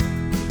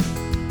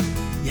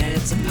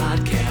It's a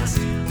podcast.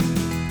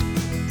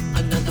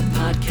 Another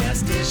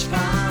podcast.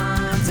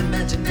 Ishvan's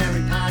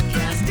imaginary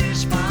podcast.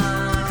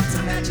 Ishvan's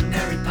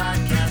imaginary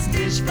podcast.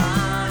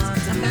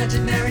 Ishvan's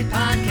imaginary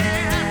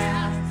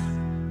podcast.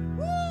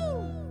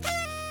 Woo!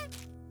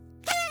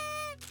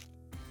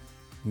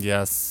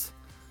 Yes,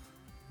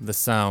 the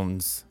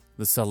sounds,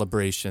 the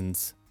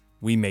celebrations.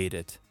 We made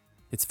it.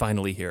 It's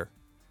finally here.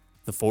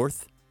 The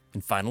fourth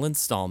and final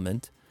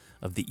installment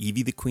of the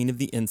Evie the Queen of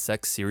the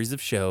Insects series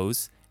of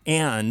shows,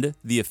 and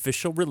the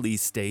official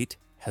release date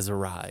has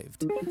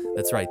arrived.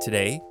 That's right,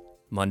 today,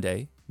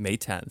 Monday, May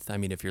 10th,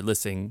 if you're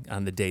listening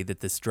on the day that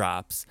this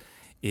drops,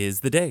 is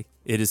the day.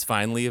 It is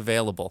finally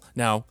available.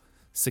 Now,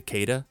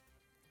 Cicada,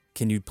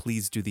 can you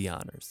please do the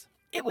honors?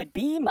 It would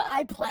be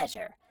my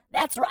pleasure.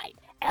 That's right.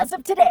 As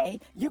of today,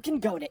 you can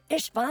go to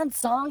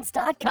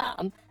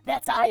ishvansongs.com,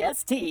 that's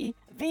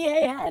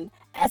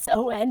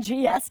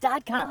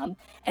ISTVANSONGS.com,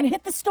 and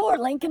hit the store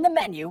link in the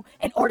menu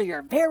and order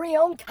your very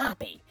own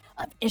copy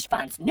of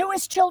Ishvan's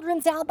newest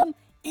children's album,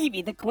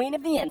 Evie the Queen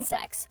of the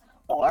Insects.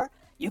 Or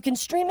you can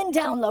stream and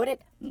download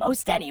it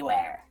most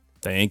anywhere.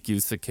 Thank you,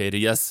 Cicada.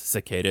 Yes,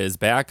 Cicada is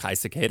back. Hi,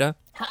 Cicada.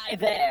 Hi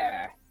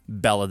there.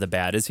 Bella the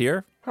Bat is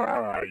here.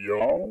 Hi,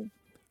 y'all.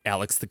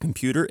 Alex the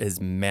Computer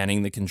is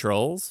manning the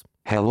controls.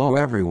 Hello,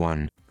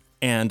 everyone.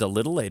 And a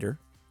little later,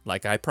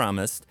 like I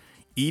promised,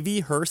 Evie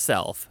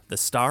herself, the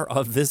star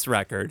of this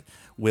record,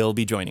 will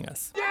be joining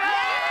us.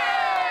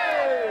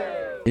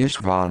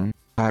 Ishvan,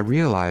 I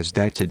realize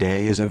that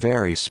today is a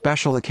very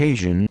special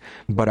occasion,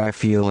 but I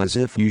feel as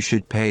if you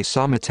should pay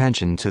some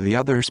attention to the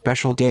other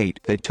special date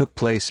that took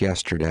place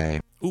yesterday.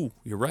 Ooh,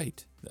 you're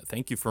right.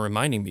 Thank you for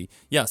reminding me.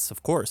 Yes,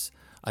 of course.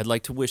 I'd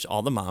like to wish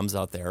all the moms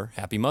out there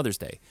Happy Mother's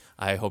Day.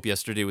 I hope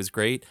yesterday was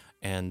great,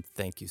 and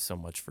thank you so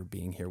much for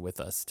being here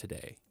with us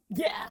today.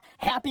 Yeah,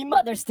 Happy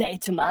Mother's Day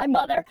to my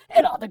mother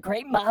and all the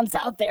great moms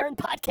out there in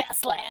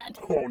podcast land.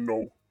 Oh,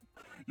 no.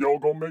 Y'all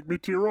gonna make me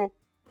tear up?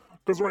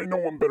 Because there ain't no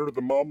one better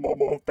than my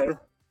mama out there.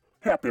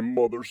 Happy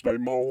Mother's Day,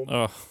 Mom.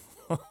 Oh,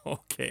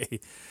 okay.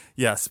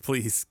 Yes,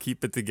 please,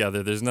 keep it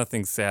together. There's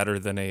nothing sadder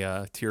than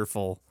a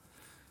tearful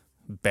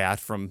bat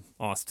from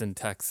Austin,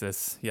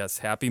 Texas. Yes,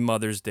 Happy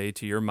Mother's Day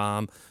to your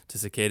mom, to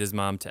Cicada's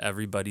mom, to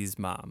everybody's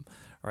mom.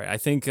 All right, I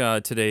think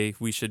today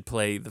we should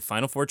play the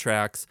final four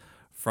tracks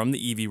from the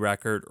Evie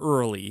record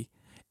early,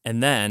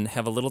 and then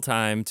have a little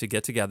time to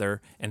get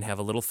together and have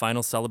a little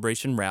final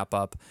celebration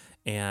wrap-up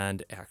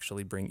and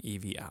actually bring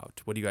Evie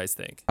out. What do you guys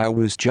think? I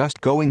was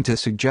just going to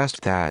suggest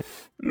that.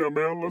 Yeah,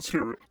 man, let's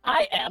hear it.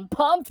 I am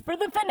pumped for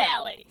the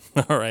finale.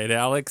 All right,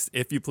 Alex,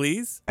 if you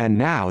please. And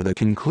now the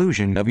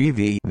conclusion of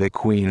Evie, the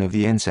Queen of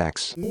the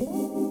Insects.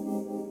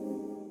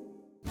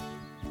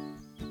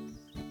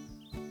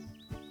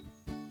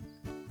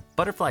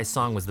 Butterfly's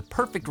song was the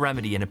perfect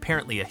remedy and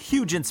apparently a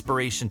huge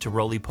inspiration to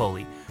Roly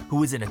Poly, who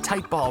was in a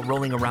tight ball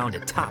rolling around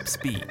at top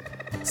speed.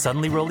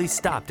 Suddenly, Roly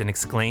stopped and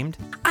exclaimed,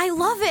 I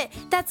love it!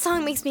 That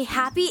song makes me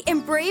happy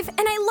and brave, and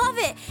I love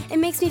it! It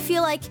makes me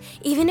feel like,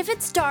 even if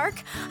it's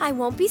dark, I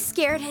won't be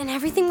scared and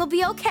everything will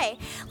be okay,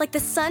 like the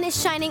sun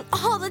is shining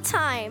all the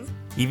time.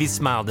 Evie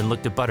smiled and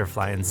looked at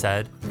Butterfly and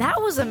said,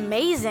 That was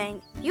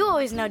amazing. You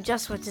always know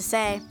just what to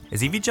say.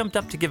 As Evie jumped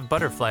up to give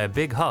Butterfly a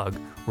big hug,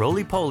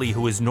 Roly Poly,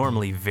 who was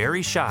normally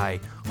very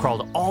shy,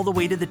 crawled all the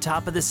way to the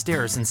top of the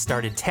stairs and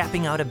started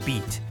tapping out a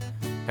beat.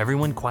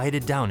 Everyone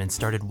quieted down and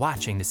started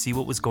watching to see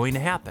what was going to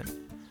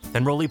happen.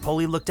 Then Roly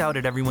Poly looked out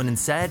at everyone and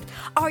said,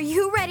 Are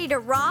you ready to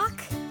rock?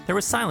 There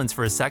was silence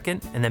for a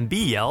second, and then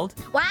Bee yelled,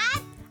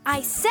 What?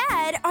 I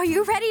said, are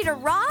you ready to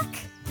rock?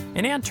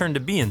 And Ant turned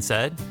to Bee and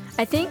said,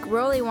 I think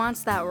Roly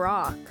wants that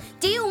rock.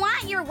 Do you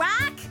want your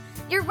rock?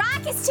 Your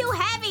rock is too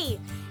heavy.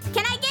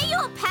 Can I get you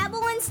a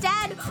pebble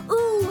instead?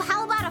 Ooh,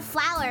 how about a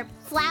flower?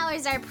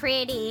 Flowers are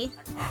pretty.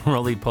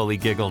 Roly Poly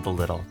giggled a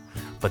little,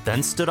 but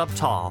then stood up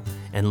tall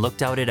and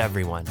looked out at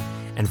everyone,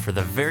 and for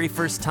the very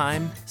first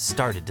time,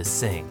 started to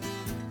sing.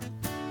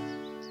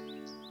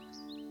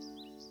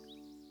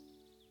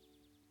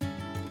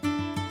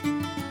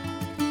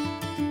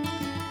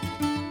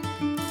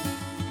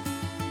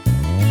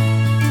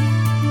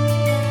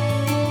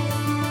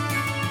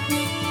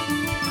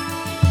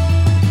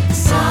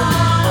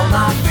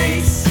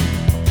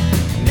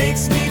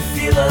 Makes me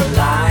feel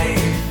alive.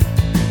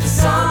 The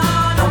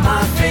sun on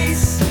my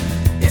face,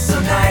 it's so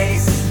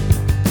nice.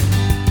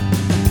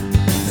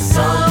 The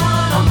sun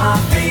on my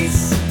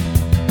face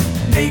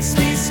makes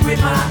me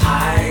squint my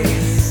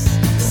eyes.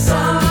 The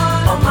sun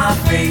on my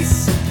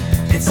face,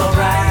 it's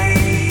alright.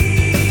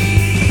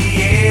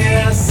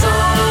 Yeah,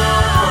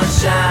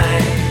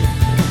 sunshine.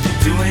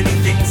 Do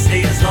anything,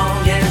 stay as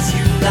long as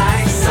you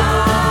like.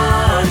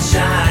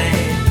 Sunshine.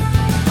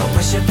 I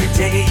wish every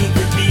day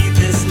could be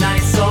this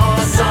nice. Oh,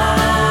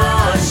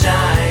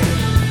 sunshine.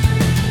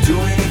 Do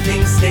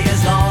anything, stay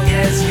as long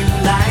as you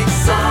like.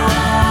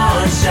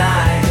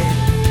 Sunshine.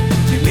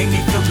 You make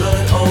me feel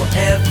good, oh,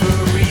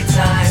 every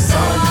time.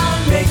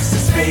 Sun makes a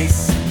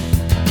space,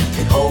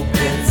 it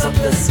opens up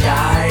the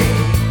sky.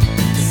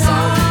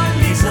 Sun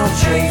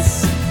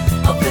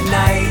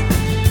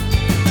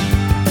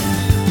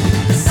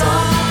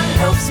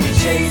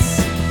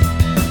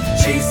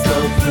chase the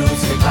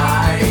blues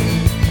goodbye,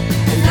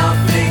 and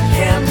nothing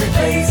can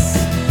replace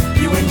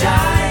you and I.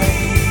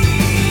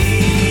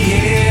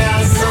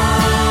 Yeah,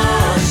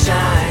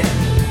 sunshine,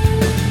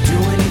 do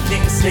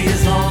anything, stay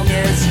as long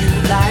as you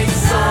like.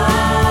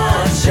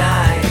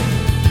 Sunshine,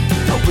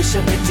 I wish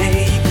every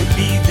day could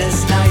be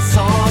this nice.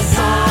 Oh,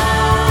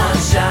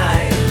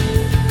 sunshine,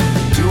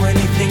 do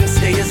anything,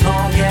 stay as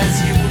long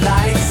as you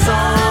like.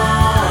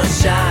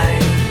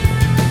 Sunshine,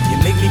 you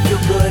make me feel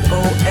good,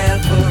 oh,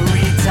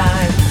 every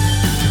time.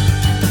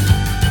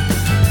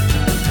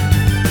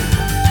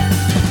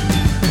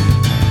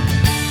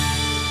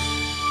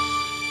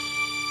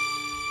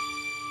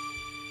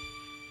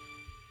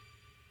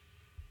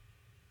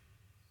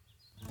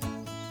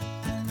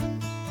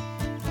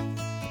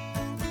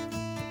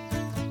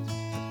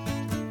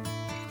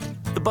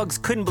 The bugs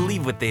couldn't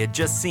believe what they had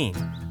just seen.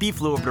 Bee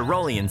flew over to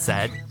Rolly and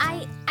said,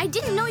 I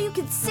didn't know you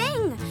could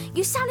sing.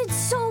 You sounded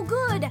so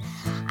good.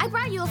 I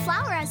brought you a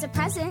flower as a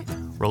present.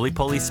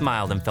 Roly-Poly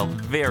smiled and felt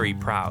very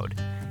proud.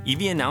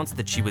 Evie announced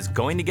that she was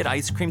going to get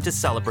ice cream to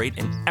celebrate,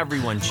 and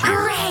everyone cheered.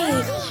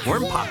 Hooray!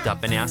 Worm popped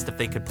up and asked if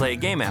they could play a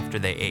game after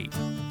they ate.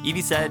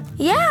 Evie said,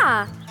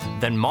 Yeah,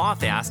 Then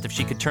Moth asked if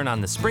she could turn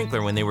on the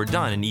sprinkler when they were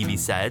done, and Evie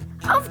said,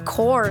 of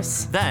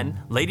course. Then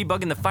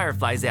Ladybug and the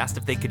Fireflies asked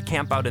if they could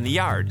camp out in the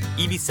yard.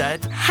 Evie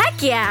said,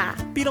 Heck yeah!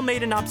 Beetle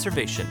made an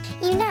observation.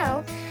 You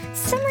know,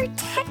 summer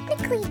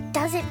technically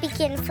doesn't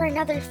begin for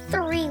another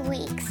 3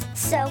 weeks,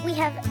 so we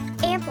have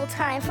ample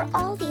time for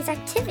all these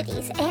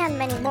activities and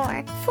many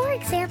more. For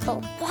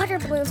example, water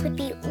balloons would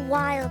be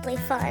wildly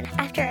fun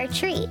after our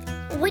treat.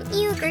 Wouldn't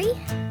you agree?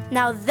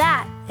 Now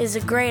that is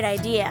a great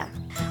idea.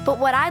 But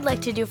what I'd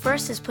like to do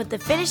first is put the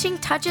finishing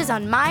touches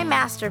on my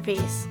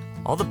masterpiece.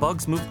 All the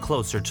bugs moved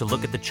closer to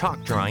look at the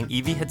chalk drawing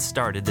Evie had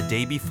started the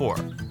day before.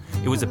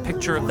 It was a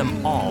picture of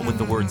them all with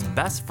the words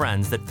best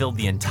friends that filled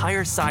the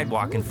entire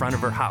sidewalk in front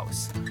of her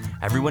house.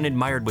 Everyone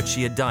admired what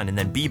she had done, and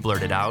then Bee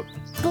blurted out,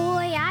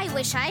 Boy, I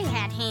wish I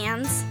had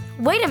hands.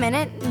 Wait a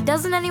minute,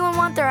 doesn't anyone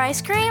want their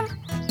ice cream?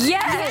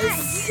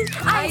 Yes!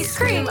 Ice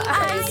cream,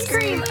 ice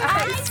cream,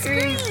 ice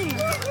cream!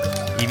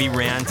 Evie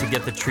ran to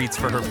get the treats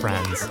for her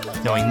friends,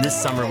 knowing this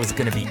summer was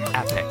going to be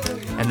epic,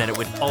 and that it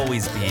would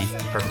always be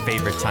her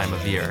favorite time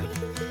of year.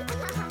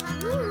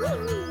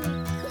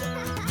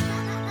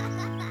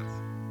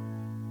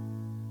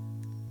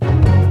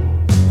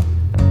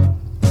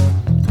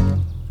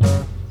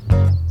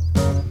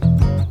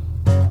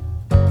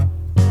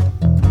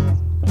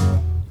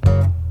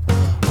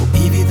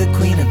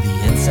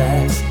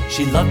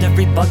 She loved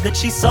every bug that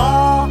she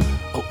saw.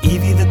 Oh,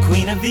 Evie, the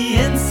queen of the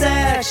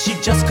insects. She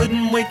just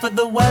couldn't wait for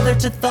the weather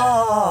to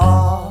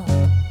thaw.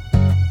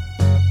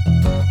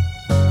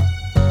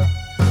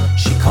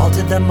 She called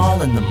to them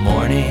all in the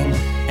morning,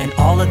 and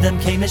all of them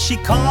came as she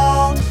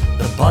called.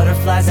 The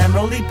butterflies and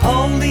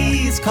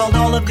roly-polies called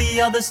all of the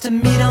others to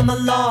meet on the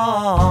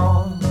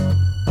lawn,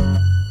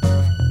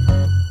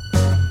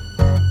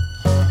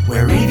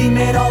 where Evie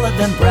made all of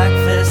them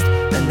breakfast.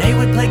 Then they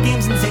would play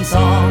games and sing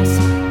songs.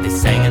 They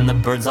sang and the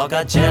birds all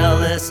got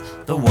jealous.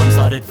 The worms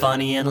thought it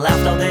funny and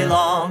laughed all day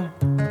long.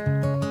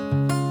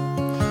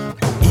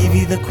 Oh,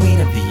 Evie, the queen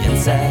of the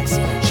insects.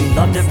 She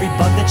loved every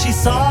bug that she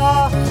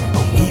saw.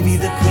 Oh, Evie,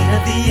 the queen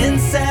of the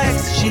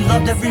insects. She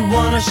loved every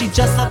one, or she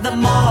just loved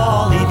them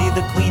all. Evie,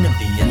 the queen of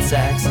the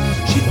insects.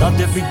 She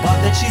loved every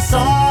bug that she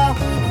saw.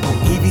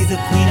 Oh, Evie, the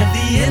queen of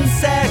the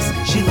insects.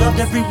 She loved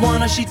every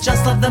one, or she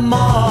just loved them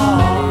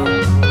all.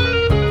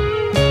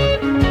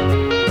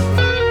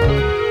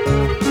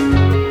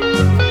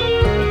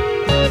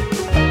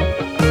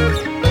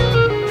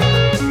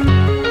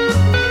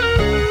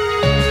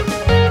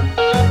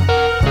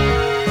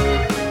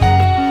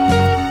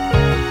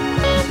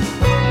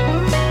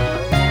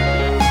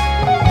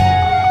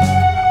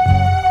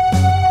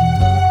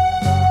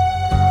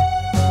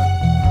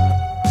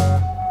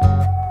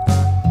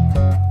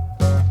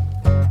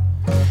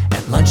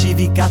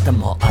 Evie got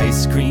them all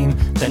ice cream,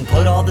 then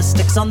put all the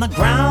sticks on the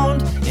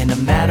ground. In a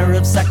matter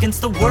of seconds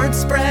the word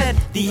spread.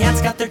 The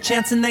ants got their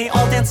chance and they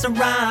all danced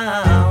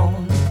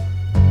around.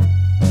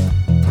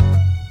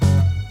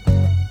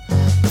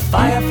 The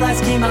fireflies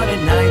came out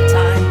at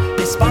nighttime.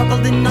 They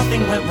sparkled and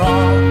nothing went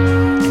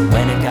wrong. And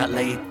when it got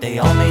late they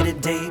all made a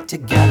date to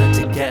gather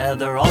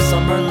together all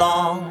summer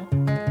long.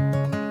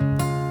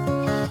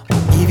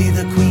 Oh, Evie,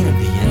 the queen of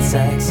the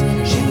insects.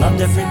 She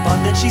loved every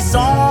bug that she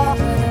saw.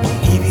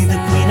 Evie, the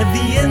queen of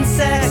the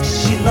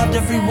insects. She loved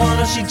every one,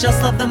 or she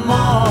just loved them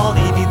all.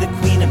 Evie, the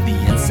queen of the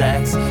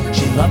insects.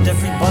 She loved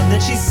every bug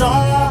that she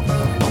saw.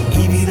 Oh,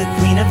 Evie, the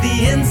queen of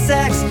the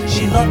insects.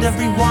 She loved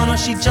every one, or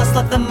she just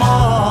loved them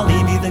all.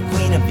 Evie, the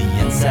queen of the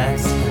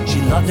insects. She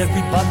loved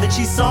every bug that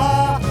she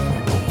saw.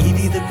 Oh,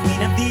 Evie, the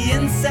queen of the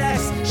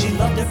insects. She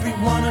loved every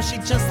one, or she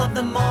just loved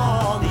them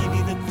all.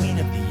 Evie, the queen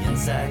of the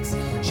insects.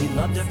 She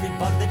loved every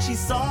bug that she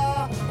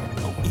saw.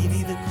 Oh,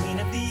 Evie, the queen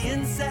of the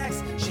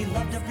insects. She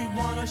loved every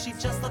one, or she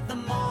just loved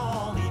them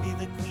all. Evie,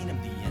 the queen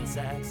of the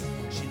insects.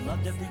 She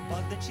loved every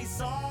bug that she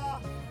saw.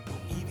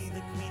 Oh, Evie,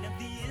 the queen of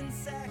the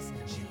insects.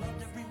 She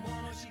loved every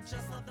one, or she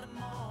just loved them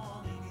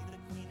all. Evie, the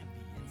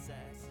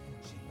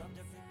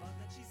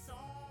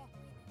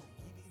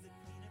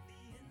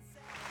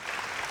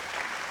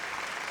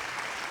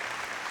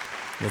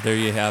Well, there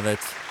you have it.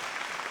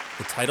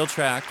 The title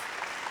track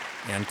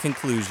and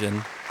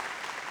conclusion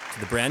to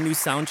the brand new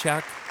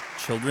Soundcheck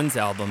children's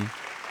album,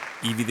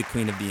 Evie the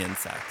Queen of the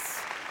Insects.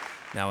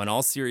 Now, in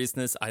all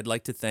seriousness, I'd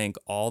like to thank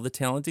all the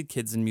talented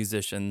kids and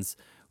musicians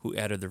who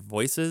added their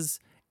voices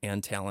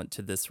and talent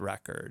to this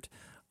record.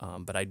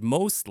 But I'd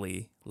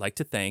mostly like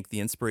to thank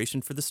the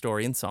inspiration for the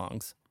story and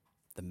songs,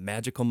 the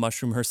magical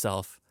mushroom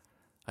herself.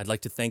 I'd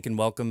like to thank and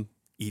welcome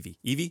Evie.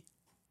 Evie,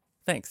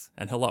 thanks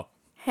and hello.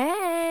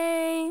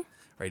 Hey.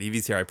 Right,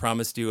 Evie's here. I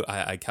promised you.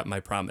 I kept my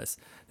promise.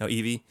 Now,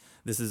 Evie,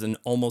 this is an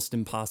almost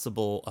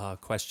impossible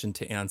question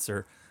to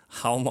answer.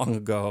 How long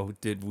ago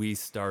did we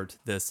start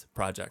this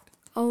project?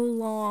 A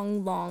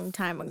long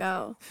time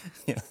ago.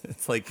 Yeah,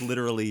 it's like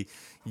literally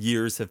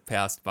years have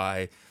passed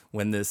by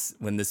when this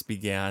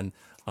began,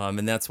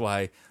 and that's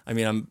why. I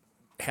mean, I'm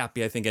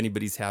happy. I think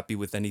anybody's happy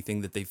with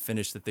anything that they've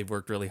finished that they've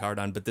worked really hard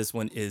on. But this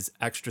one is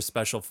extra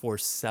special for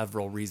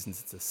several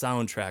reasons. It's a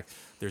soundtrack.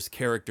 There's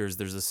characters.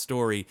 There's a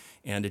story,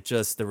 and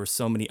there were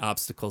so many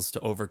obstacles to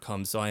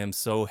overcome. So I am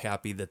so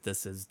happy that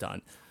this is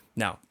done.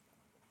 Now,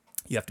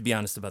 you have to be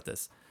honest about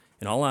this.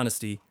 In all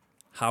honesty,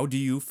 how do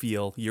you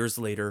feel years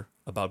later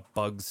about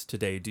bugs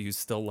today? Do you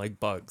still like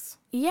bugs?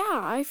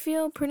 Yeah, I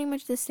feel pretty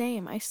much the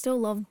same. I still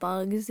love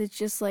bugs. It's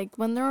just like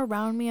when they're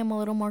around me, I'm a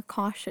little more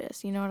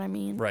cautious. You know what I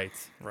mean? Right.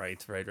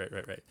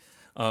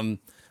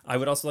 I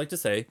would also like to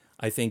say,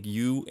 I think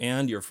you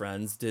and your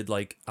friends did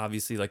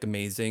obviously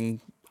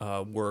amazing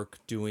work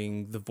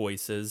doing the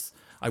voices.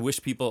 I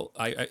wish people,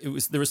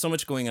 there was so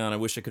much going on. I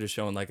wish I could have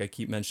shown, I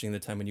keep mentioning the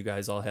time when you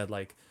guys all had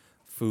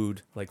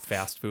food,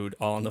 fast food,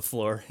 all on the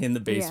floor in the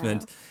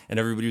basement, and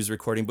everybody was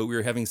recording, but we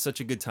were having such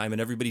a good time and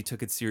everybody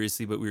took it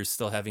seriously, but we were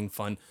still having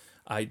fun.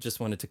 I just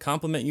wanted to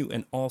compliment you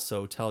and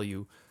also tell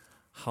you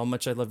how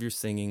much I love your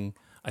singing.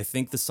 I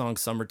think the song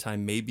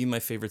Summertime may be my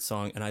favorite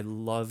song, and I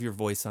love your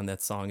voice on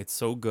that song. It's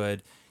so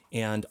good.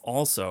 And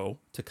also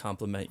to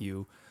compliment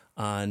you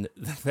on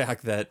the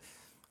fact that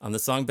on the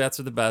song Bats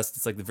Are the Best,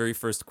 it's the very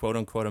first quote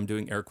unquote, I'm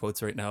doing air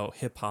quotes right now,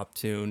 hip hop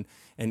tune.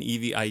 And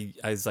Evie, I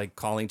was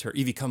calling to her,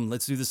 Evie, come,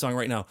 let's do the song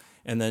right now.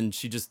 And then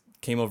she just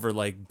came over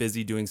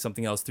busy doing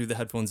something else, threw the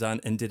headphones on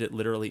and did it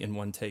literally in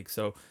one take.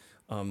 So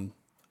I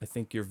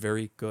think you're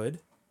very good.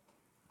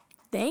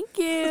 Thank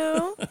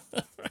you.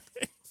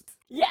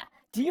 Yeah.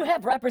 Do you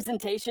have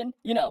representation,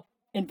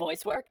 in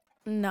voice work?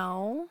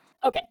 No.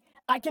 Okay.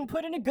 I can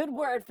put in a good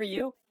word for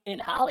you in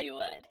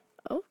Hollywood.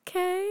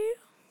 Okay.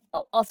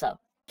 Oh, also,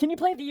 can you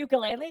play the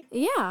ukulele?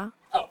 Yeah.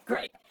 Oh,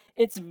 great.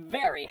 It's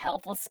very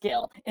helpful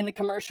skill in the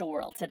commercial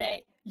world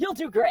today. You'll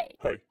do great.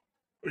 Hey,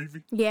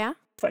 Evie. Yeah?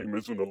 Fame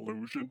is an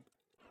illusion.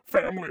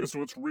 Family is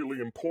what's really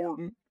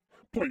important.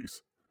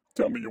 Please,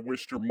 tell me you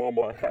wished your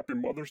mama a happy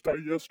Mother's Day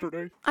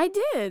yesterday. I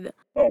did.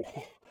 Oh,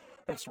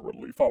 that's a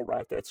relief. All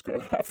right, that's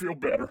good. I feel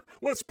better.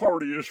 Let's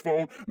party,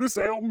 Ishvon. This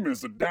album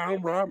is a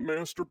downright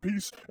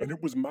masterpiece, and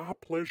it was my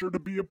pleasure to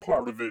be a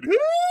part of it.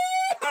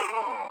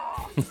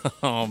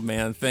 Oh,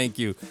 man, thank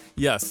you.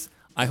 Yes,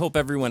 I hope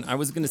everyone, I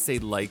was going to say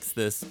likes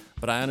this,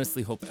 but I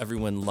honestly hope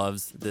everyone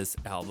loves this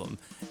album.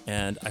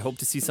 And I hope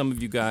to see some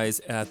of you guys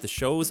at the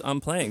shows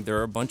I'm playing. There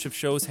are a bunch of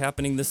shows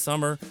happening this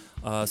summer,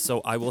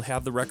 so I will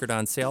have the record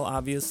on sale,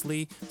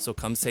 obviously. So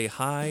come say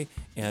hi,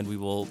 and we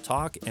will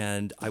talk,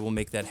 and I will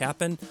make that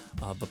happen.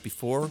 But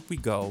before we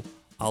go,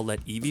 I'll let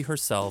Evie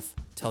herself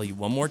tell you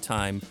one more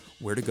time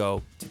where to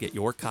go to get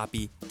your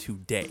copy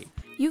today.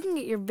 You can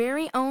get your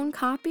very own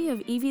copy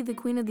of Evie the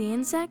Queen of the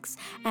Insects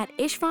at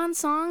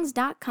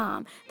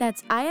ishvansongs.com.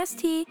 That's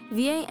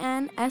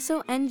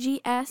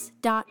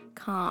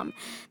ISTVANSONGS.com.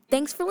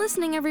 Thanks for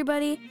listening,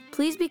 everybody.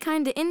 Please be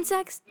kind to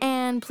insects,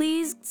 and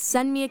please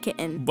send me a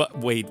kitten. But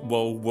wait,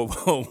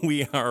 whoa.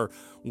 We are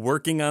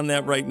working on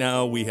that right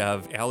now. We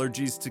have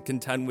allergies to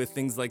contend with,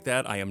 things like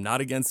that. I am not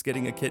against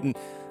getting a kitten.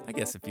 I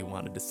guess if you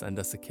wanted to send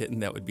us a kitten,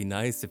 that would be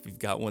nice. If you've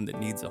got one that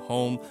needs a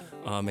home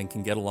and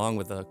can get along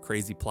with a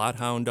crazy plot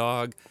hound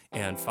dog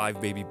and 5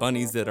 baby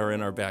bunnies that are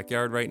in our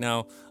backyard right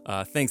now.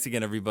 Thanks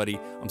again, everybody.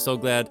 I'm so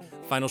glad.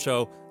 Final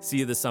show. See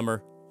you this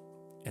summer.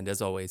 And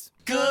as always,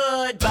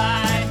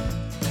 Goodbye.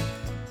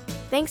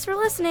 Thanks for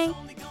listening.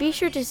 Be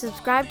sure to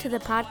subscribe to the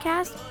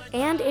podcast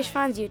and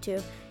Ishvan's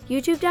YouTube,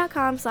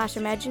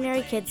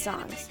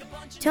 youtube.com/imaginarykidsongs.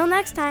 Till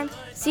next time,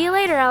 see you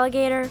later,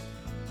 alligator.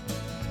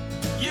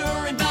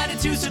 You're invited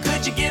to, so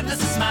could you give us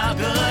a smile?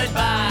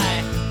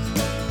 Goodbye.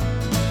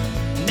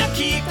 Now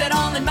keep that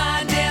all in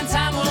mind, and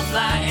time will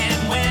fly.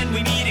 And when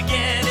we meet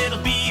again, it'll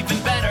be even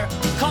better.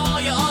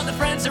 Call you on the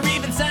friends or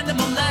even send them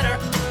a letter.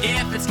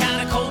 If it's kind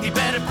of cold, you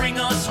better bring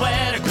a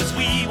sweater, 'cause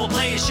we will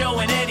play a show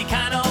in any kind